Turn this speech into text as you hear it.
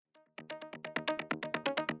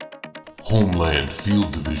Homeland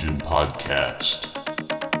Field Division Podcast.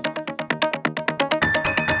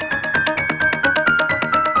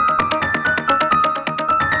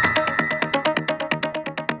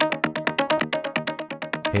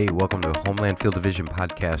 Hey, welcome to Homeland Field Division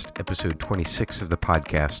Podcast, episode 26 of the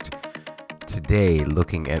podcast. Today,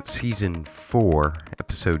 looking at season 4,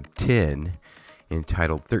 episode 10,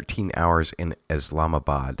 entitled 13 Hours in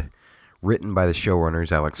Islamabad, written by the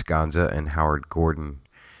showrunners Alex Ganza and Howard Gordon,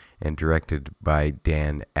 and directed by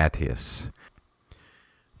Dan Attias.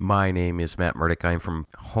 My name is Matt Murdock. I'm from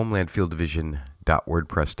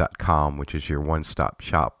homelandfielddivision.wordpress.com, which is your one-stop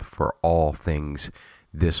shop for all things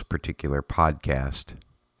this particular podcast.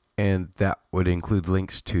 And that would include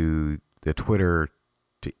links to the Twitter,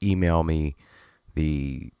 to email me,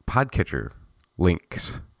 the Podcatcher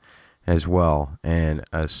links as well. And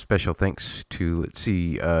a special thanks to,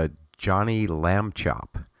 Johnny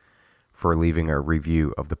Lambchop for leaving a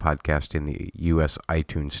review of the podcast in the U.S.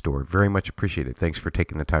 iTunes store. Very much appreciated. Thanks for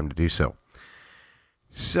taking the time to do so.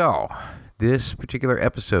 So, this particular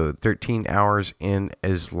episode, 13 Hours in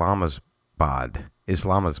Islamabad.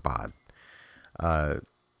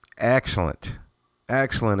 Excellent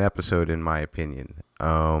episode in my opinion.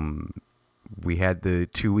 We had the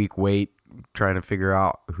 2-week wait trying to figure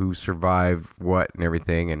out who survived what and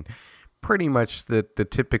everything, and pretty much the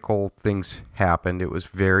typical things happened. It was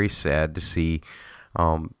very sad to see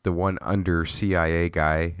the one under CIA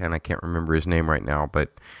guy, and I can't remember his name right now,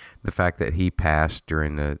 but the fact that he passed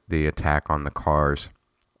during the attack on the cars.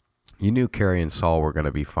 You knew Carrie and Saul were going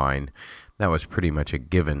to be fine. That was pretty much a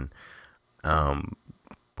given.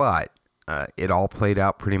 But it all played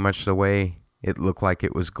out pretty much the way it looked like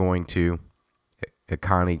it was going to.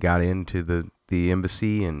 Connie got into the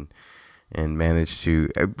embassy and managed to...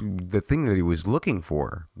 the thing that he was looking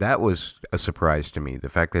for, that was a surprise to me. The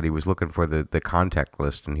fact that he was looking for the contact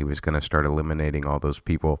list and he was going to start eliminating all those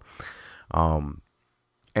people.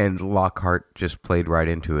 And Lockhart just played right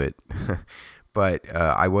into it. But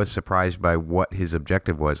I was surprised by what his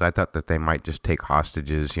objective was. I thought that they might just take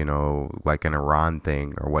hostages, like an Iran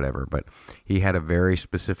thing or whatever. But he had a very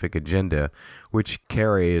specific agenda, which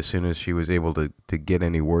Carrie, as soon as she was able to get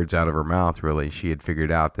any words out of her mouth, really, she had figured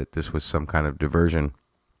out that this was some kind of diversion.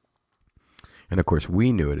 And, of course,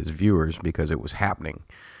 we knew it as viewers because it was happening.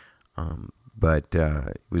 But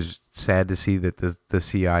it was sad to see that the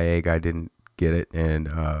CIA guy didn't get it, and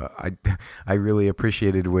I really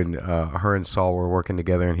appreciated when her and Saul were working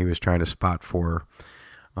together and he was trying to spot for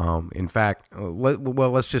her. In fact,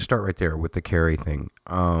 let's just start right there with the Carrie thing.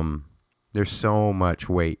 There's so much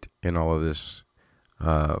weight in all of this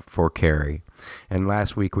for Carrie, and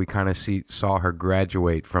last week we kind of saw her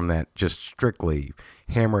graduate from that just strictly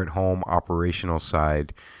hammer it home operational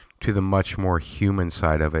side to the much more human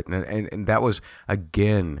side of it, and that was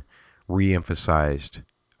again re-emphasized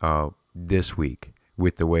this week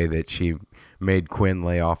with the way that she made Quinn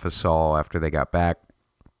lay off of Saul after they got back,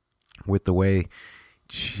 with the way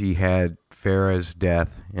she had Farah's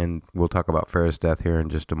death, and we'll talk about Farah's death here in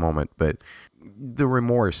just a moment, but the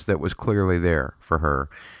remorse that was clearly there for her.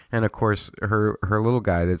 And of course her little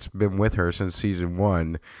guy that's been with her since season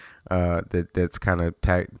 1, that's kind of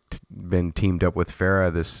been teamed up with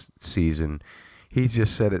Farah this season. He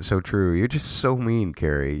just said it so true. You're just so mean,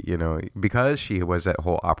 Carrie, because she was that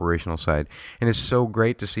whole operational side. And it's so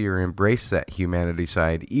great to see her embrace that humanity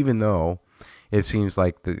side, even though it seems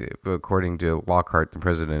like, according to Lockhart, the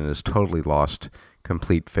president has totally lost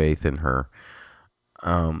complete faith in her.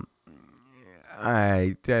 I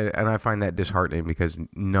find that disheartening because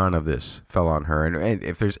none of this fell on her. And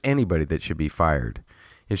if there's anybody that should be fired,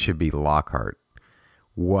 it should be Lockhart.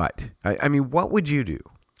 What? I mean, what would you do?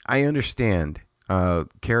 I understand.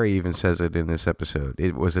 Carrie even says it in this episode.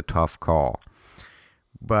 It was a tough call.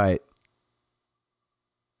 But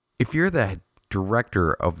if you're the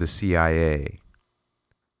director of the CIA,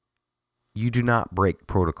 you do not break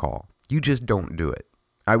protocol. You just don't do it.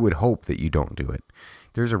 I would hope that you don't do it.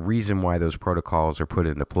 There's a reason why those protocols are put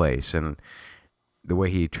into place. And the way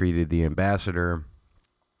he treated the ambassador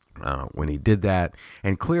when he did that,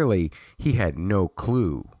 and clearly he had no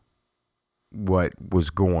clue what was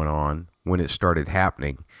going on when it started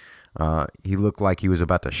happening. He looked like he was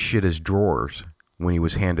about to shit his drawers when he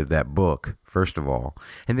was handed that book, first of all.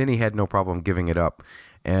 And then he had no problem giving it up.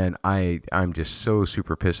 And I'm just so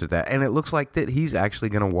super pissed at that. And it looks like that he's actually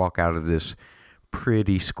going to walk out of this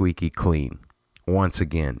pretty squeaky clean once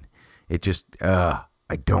again. It just, I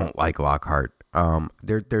don't like Lockhart.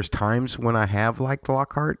 There's times when I have liked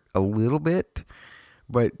Lockhart a little bit,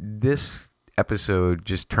 but this episode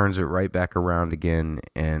just turns it right back around again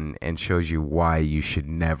and shows you why you should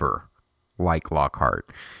never like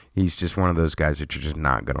Lockhart. He's just one of those guys that you're just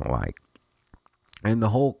not going to like. And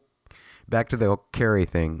back to the Carrie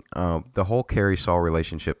thing, the whole Carrie-Saul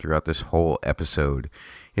relationship throughout this whole episode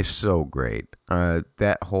is so great.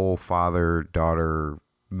 That whole father-daughter,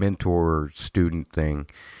 mentor-student thing.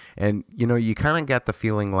 And, you kind of got the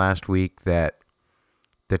feeling last week that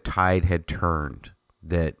the tide had turned,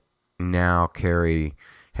 that now Carrie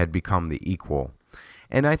had become the equal.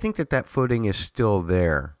 And I think that footing is still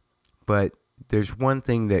there. But there's one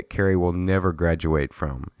thing that Carrie will never graduate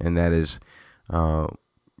from, and that is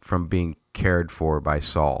from being cared for by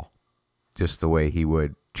Saul. Just the way he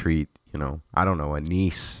would treat, I don't know, a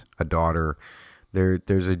niece, a daughter.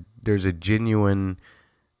 There's a genuine,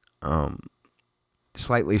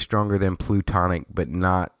 slightly stronger than platonic, but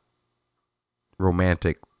not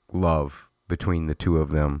romantic love between the two of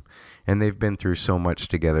them. And they've been through so much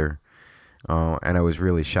together. And I was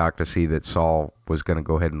really shocked to see that Saul was going to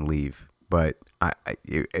go ahead and leave. But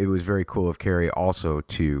it was very cool of Carrie also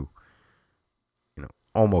to,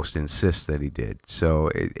 almost insist that he did. So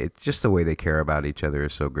it's just the way they care about each other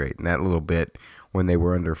is so great. And that little bit when they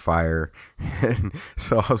were under fire, and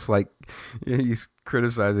Saul's like, he's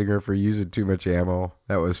criticizing her for using too much ammo.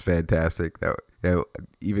 That was fantastic. That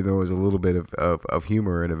even though it was a little bit of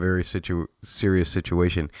humor in a very serious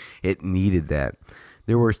situation, it needed that.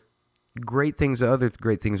 There were other great things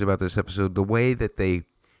about this episode. The way that they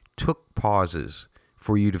took pauses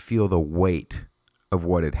for you to feel the weight of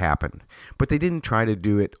what had happened. But they didn't try to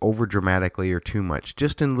do it over dramatically or too much,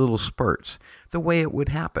 just in little spurts, the way it would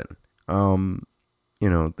happen.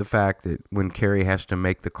 The fact that when Carrie has to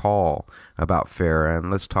make the call about Farrah, and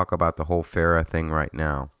let's talk about the whole Farrah thing right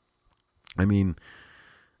now. I mean,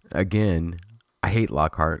 again, I hate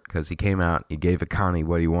Lockhart because he came out, he gave Akani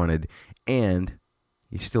what he wanted, and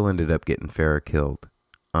he still ended up getting Farrah killed.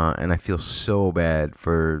 And I feel so bad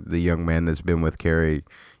for the young man that's been with Carrie,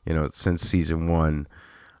 since season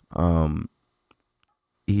 1.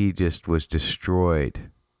 He just was destroyed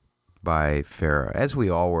by Farrah, as we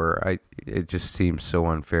all were. It just seems so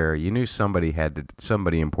unfair. You knew somebody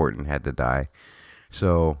important had to die.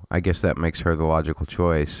 So I guess that makes her the logical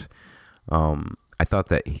choice. I thought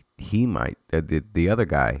that he might, the other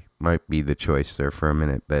guy might be the choice there for a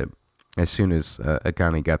minute, but as soon as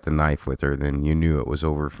Akani got the knife with her, then you knew it was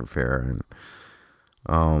over for Farrah.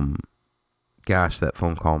 And gosh, that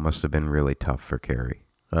phone call must have been really tough for Carrie.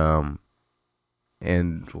 And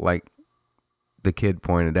like the kid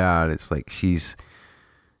pointed out, it's like she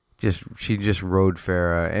just rode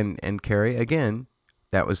Farrah and Carrie again.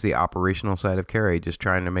 That was the operational side of Carrie, just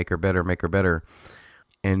trying to make her better.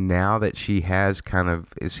 And now that she has kind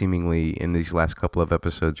of seemingly in these last couple of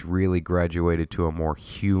episodes really graduated to a more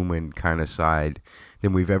human kind of side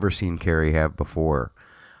than we've ever seen Carrie have before.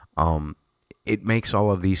 It makes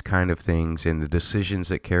all of these kind of things and the decisions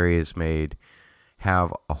that Carrie has made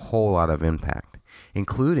have a whole lot of impact,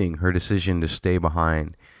 including her decision to stay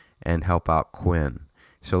behind and help out Quinn.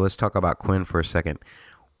 So let's talk about Quinn for a second.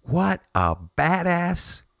 What a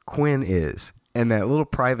badass Quinn is. And that little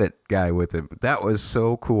private guy with him, that was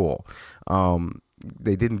so cool.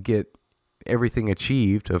 They didn't get everything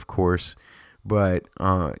achieved, of course, but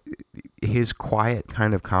his quiet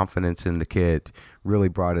kind of confidence in the kid really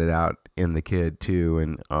brought it out in the kid too.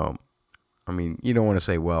 And I mean, you don't want to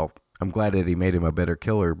say, well, I'm glad that he made him a better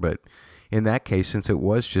killer, but in that case, since it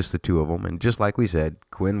was just the two of them, and just like we said,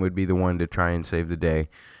 Quinn would be the one to try and save the day.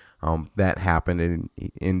 That happened, and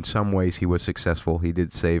in some ways he was successful. He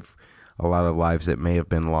did save a lot of lives that may have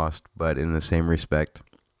been lost, but in the same respect,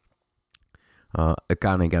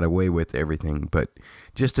 Akani got away with everything. But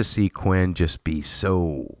just to see Quinn just be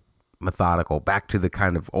so methodical, back to the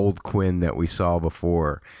kind of old Quinn that we saw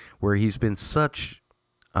before, where he's been such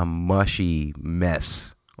a mushy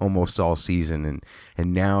mess almost all season,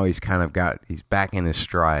 and now he's back in his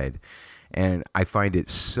stride. And I find it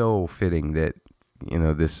so fitting that,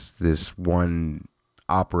 this one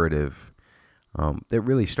operative that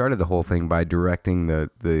really started the whole thing by directing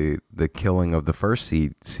the killing of the first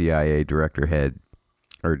CIA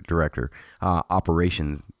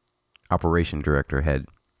operation director head.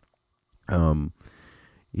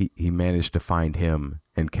 He managed to find him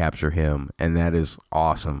and capture him, and that is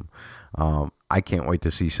awesome. I can't wait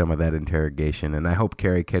to see some of that interrogation, and I hope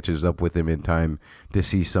Carrie catches up with him in time to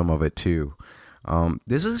see some of it too.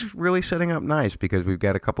 This is really setting up nice because we've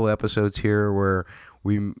got a couple of episodes here where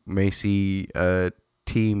we may see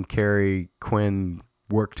Team Carrie Quinn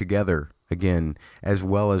work together again, as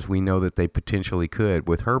well as we know that they potentially could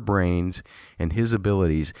with her brains and his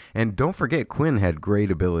abilities. And don't forget, Quinn had great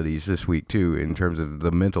abilities this week too in terms of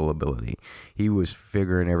the mental ability. He was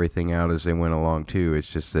figuring everything out as they went along too. It's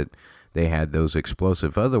just that they had those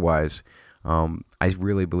explosive. Otherwise, I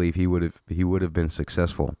really believe he would have been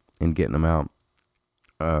successful in getting them out,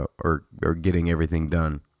 or getting everything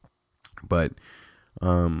done. But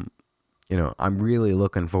I'm really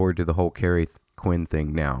looking forward to the whole Carrie Quinn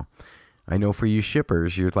thing now. I know for you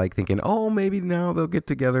shippers, you're like thinking, oh, maybe now they'll get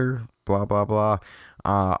together, blah, blah, blah.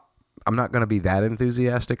 I'm not going to be that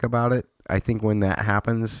enthusiastic about it. I think when that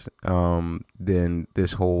happens, then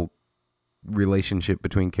this whole relationship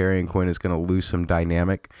between Carrie and Quinn is going to lose some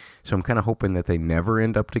dynamic. So I'm kind of hoping that they never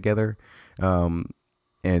end up together. And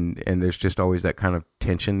there's just always that kind of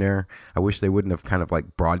tension there. I wish they wouldn't have kind of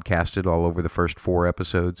like broadcasted all over the first 4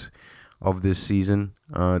 episodes of this season,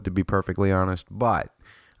 to be perfectly honest. But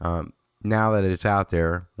now that it's out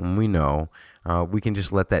there, and we know, we can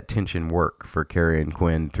just let that tension work for Carrie and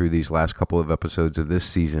Quinn through these last couple of episodes of this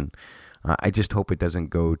season. I just hope it doesn't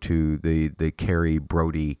go to the Carrie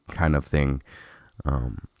Brody kind of thing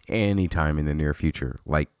anytime in the near future.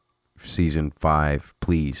 Like season 5,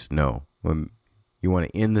 please, no. When you want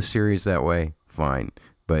to end the series that way, fine,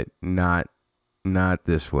 but not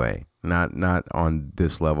this way. Not on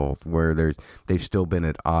this level where they've still been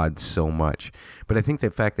at odds so much. But I think the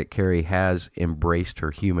fact that Carrie has embraced her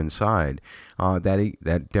human side,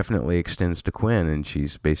 that definitely extends to Quinn, and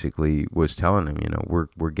she's basically was telling him,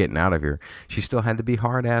 we're getting out of here. She still had to be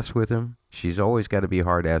hard ass with him. She's always got to be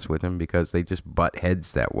hard ass with him because they just butt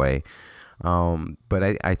heads that way.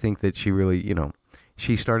 But I think that she really,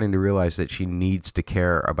 she's starting to realize that she needs to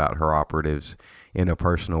care about her operatives in a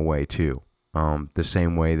personal way too. The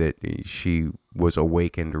same way that she was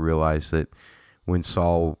awakened to realize that when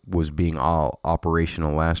Saul was being all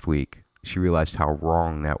operational last week, she realized how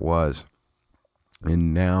wrong that was.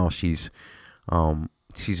 And now she's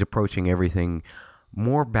approaching everything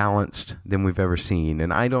more balanced than we've ever seen.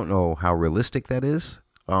 And I don't know how realistic that is,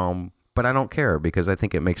 but I don't care because I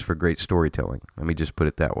think it makes for great storytelling. Let me just put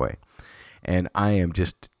it that way. And I am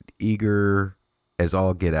just eager as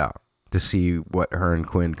all get out to see what her and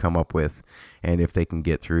Quinn come up with and if they can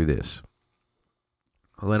get through this.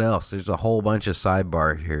 What else? There's a whole bunch of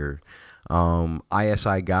sidebar here.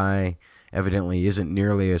 ISI Guy evidently isn't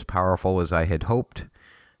nearly as powerful as I had hoped,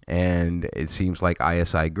 and it seems like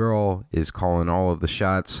ISI Girl is calling all of the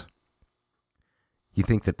shots. You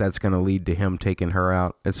think that that's going to lead to him taking her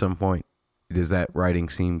out at some point? Does that writing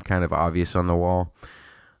seem kind of obvious on the wall?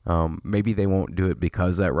 Maybe they won't do it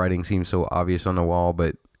because that writing seems so obvious on the wall,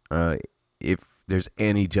 but if there's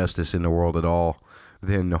any justice in the world at all,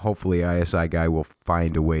 then hopefully ISI Guy will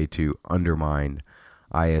find a way to undermine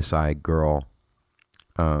ISI Girl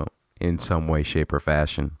in some way, shape, or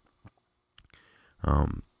fashion.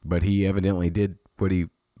 But he evidently did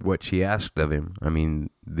what she asked of him. I mean,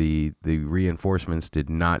 the reinforcements did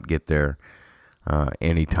not get there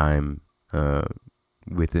anytime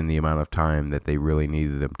within the amount of time that they really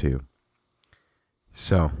needed them to.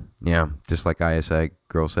 So, yeah, just like ISI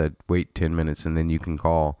Girl said, wait 10 minutes and then you can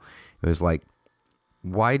call. It was like,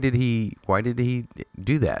 why did he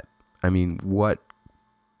do that? I mean,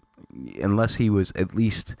 unless he was at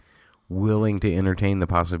least willing to entertain the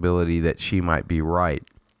possibility that she might be right,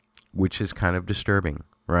 which is kind of disturbing,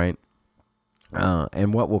 right?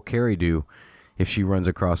 And what will Carrie do if she runs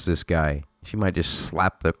across this guy? She might just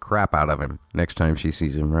slap the crap out of him next time she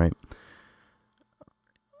sees him, right?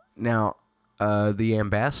 Now, the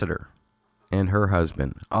ambassador and her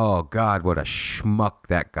husband. Oh, God, what a schmuck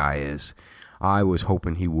that guy is. I was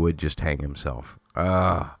hoping he would just hang himself.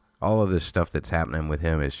 All of this stuff that's happening with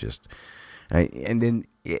him is just... and then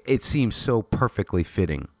it seems so perfectly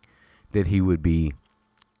fitting that he would be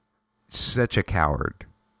such a coward.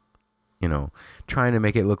 Trying to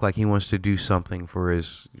make it look like he wants to do something for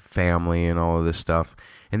his family and all of this stuff.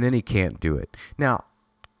 And then he can't do it. Now,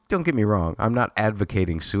 don't get me wrong. I'm not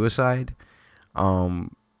advocating suicide. But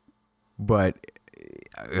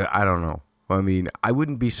I don't know. I mean, I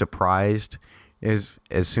wouldn't be surprised as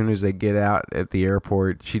soon as they get out at the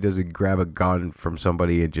airport, she doesn't grab a gun from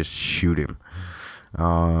somebody and just shoot him.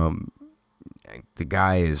 The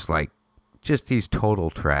guy is he's total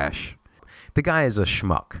trash. The guy is a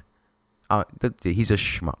schmuck. He's a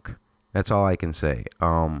schmuck. That's all I can say.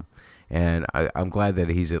 And I'm glad that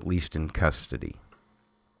he's at least in custody.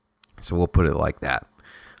 So we'll put it like that.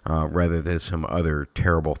 Rather than some other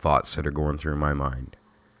terrible thoughts that are going through my mind.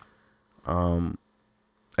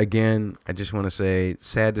 Again, I just want to say,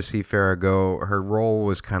 sad to see Farrah go. Her role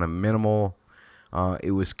was kind of minimal.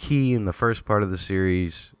 It was key in the first part of the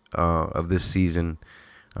series of this season.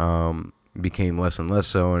 Became less and less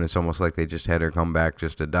so, and it's almost like they just had her come back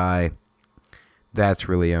just to die. That's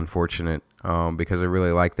really unfortunate because I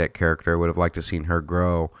really like that character. I would have liked to have seen her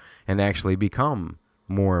grow and actually become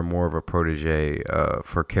more and more of a protege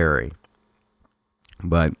for Carrie.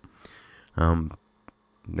 But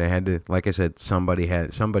they had to, like I said, somebody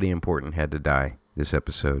important had to die this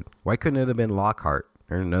episode. Why couldn't it have been Lockhart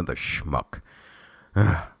or another schmuck?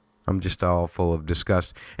 I'm just all full of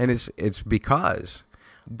disgust, and it's because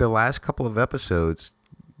the last couple of episodes,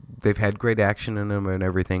 they've had great action in them and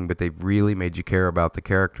everything, but they've really made you care about the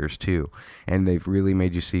characters too, and they've really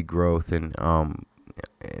made you see growth and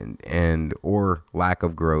or lack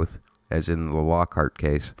of growth, as in the Lockhart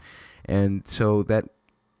case, and so that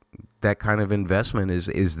kind of investment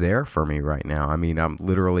is there for me right now. I mean, I'm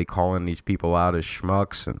literally calling these people out as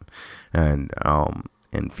schmucks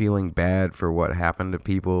and feeling bad for what happened to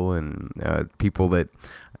people and people that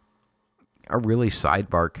are really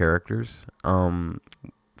sidebar characters.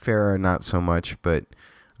 Farrah, not so much, but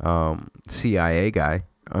CIA guy,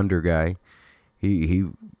 under guy, he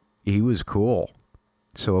was cool.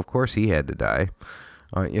 So of course he had to die.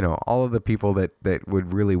 All of the people that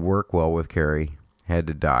would really work well with Carrie had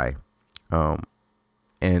to die. And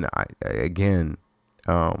I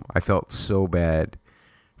felt so bad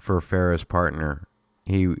for Farrah's partner.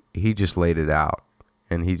 He just laid it out,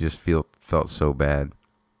 and he just felt so bad.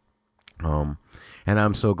 And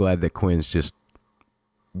I'm so glad that Quinn's just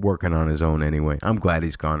working on his own anyway. I'm glad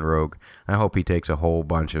he's gone rogue. I hope he takes a whole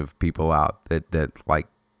bunch of people out that like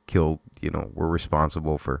killed, were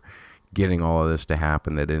responsible for getting all of this to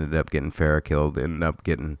happen, that ended up getting Farrah killed, ended up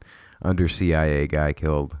getting under CIA guy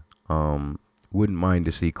killed. Wouldn't mind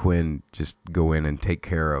to see Quinn just go in and take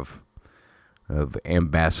care of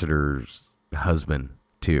Ambassador's husband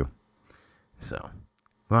too. So,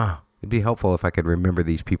 wow, it'd be helpful if I could remember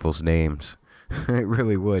these people's names. It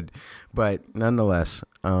really would. But nonetheless,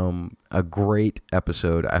 a great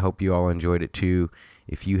episode. I hope you all enjoyed it too.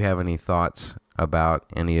 If you have any thoughts about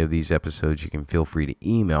any of these episodes, you can feel free to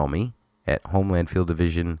email me at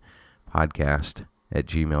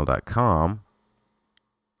homelandfielddivisionpodcast@gmail.com.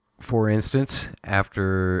 For instance,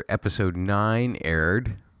 after episode 9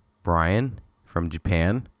 aired, Brian from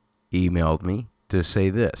Japan emailed me to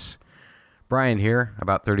say this. Brian here,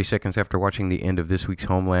 about 30 seconds after watching the end of this week's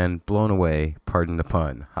Homeland, blown away, pardon the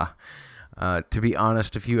pun. To be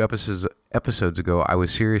honest, a few episodes ago, I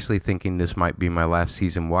was seriously thinking this might be my last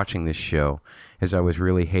season watching this show, as I was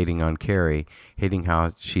really hating on Carrie, hating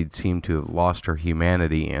how she'd seemed to have lost her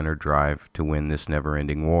humanity and her drive to win this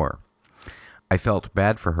never-ending war. I felt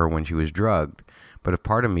bad for her when she was drugged, but a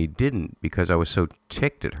part of me didn't because I was so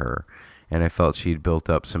ticked at her, and I felt she'd built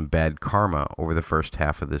up some bad karma over the first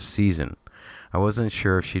half of this season. I wasn't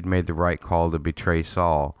sure if she'd made the right call to betray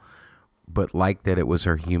Saul, but liked that it was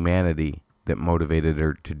her humanity that motivated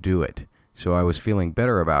her to do it, so I was feeling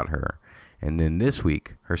better about her. And then this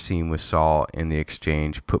week, her scene with Saul in the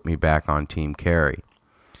exchange put me back on Team Carrie.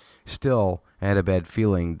 Still, I had a bad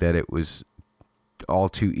feeling that it was all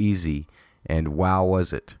too easy, and wow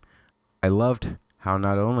was it. I loved how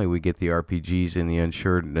not only we get the RPGs and the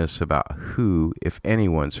unsureness about who, if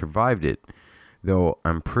anyone, survived it, though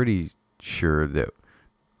I'm pretty sure that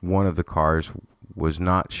one of the cars was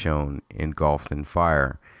not shown engulfed in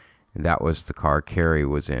fire, and that was the car Carrie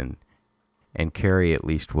was in. And Carrie at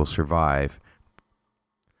least will survive.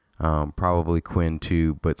 Probably Quinn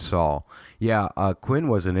too, but Saul. Yeah, Quinn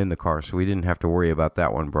wasn't in the car, so we didn't have to worry about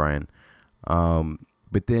that one, Brian.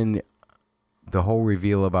 But then the whole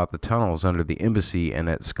reveal about the tunnels under the embassy and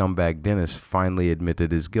that scumbag Dennis finally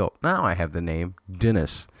admitted his guilt. Now I have the name,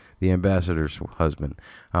 Dennis, the ambassador's husband.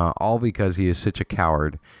 All because he is such a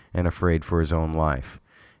coward and afraid for his own life.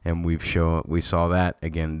 And we saw that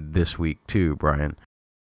again this week too, Brian.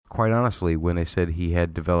 Quite honestly, when they said he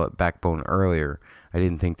had developed backbone earlier, I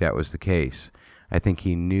didn't think that was the case. I think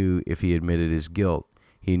he knew if he admitted his guilt,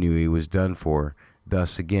 he knew he was done for.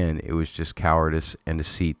 Thus, again, it was just cowardice and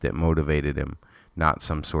deceit that motivated him, not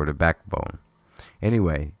some sort of backbone.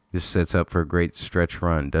 Anyway, this sets up for a great stretch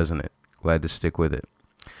run, doesn't it? Glad to stick with it.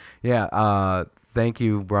 Yeah, thank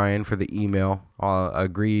you, Brian, for the email.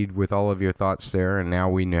 Agreed with all of your thoughts there, and now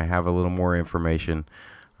we have a little more information.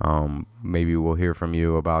 Maybe we'll hear from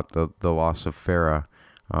you about the loss of Farrah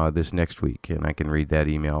this next week, and I can read that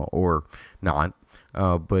email or not.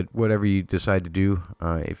 But whatever you decide to do,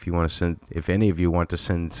 if any of you want to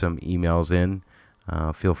send some emails in,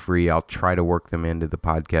 feel free. I'll try to work them into the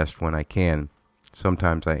podcast when I can.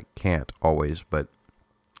 Sometimes I can't always, but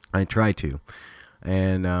I try to.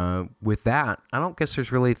 And with that, I don't guess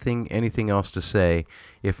there's really anything else to say.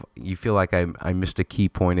 If you feel like I missed a key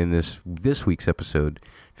point in this week's episode,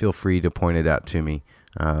 feel free to point it out to me,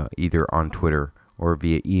 either on Twitter or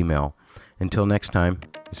via email. Until next time,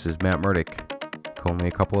 this is Matt Murdock. Only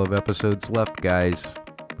a couple of episodes left, guys,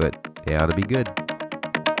 but they ought to be good.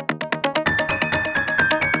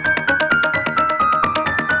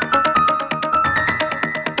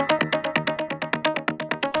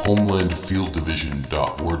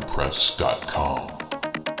 homelandfielddivision.wordpress.com.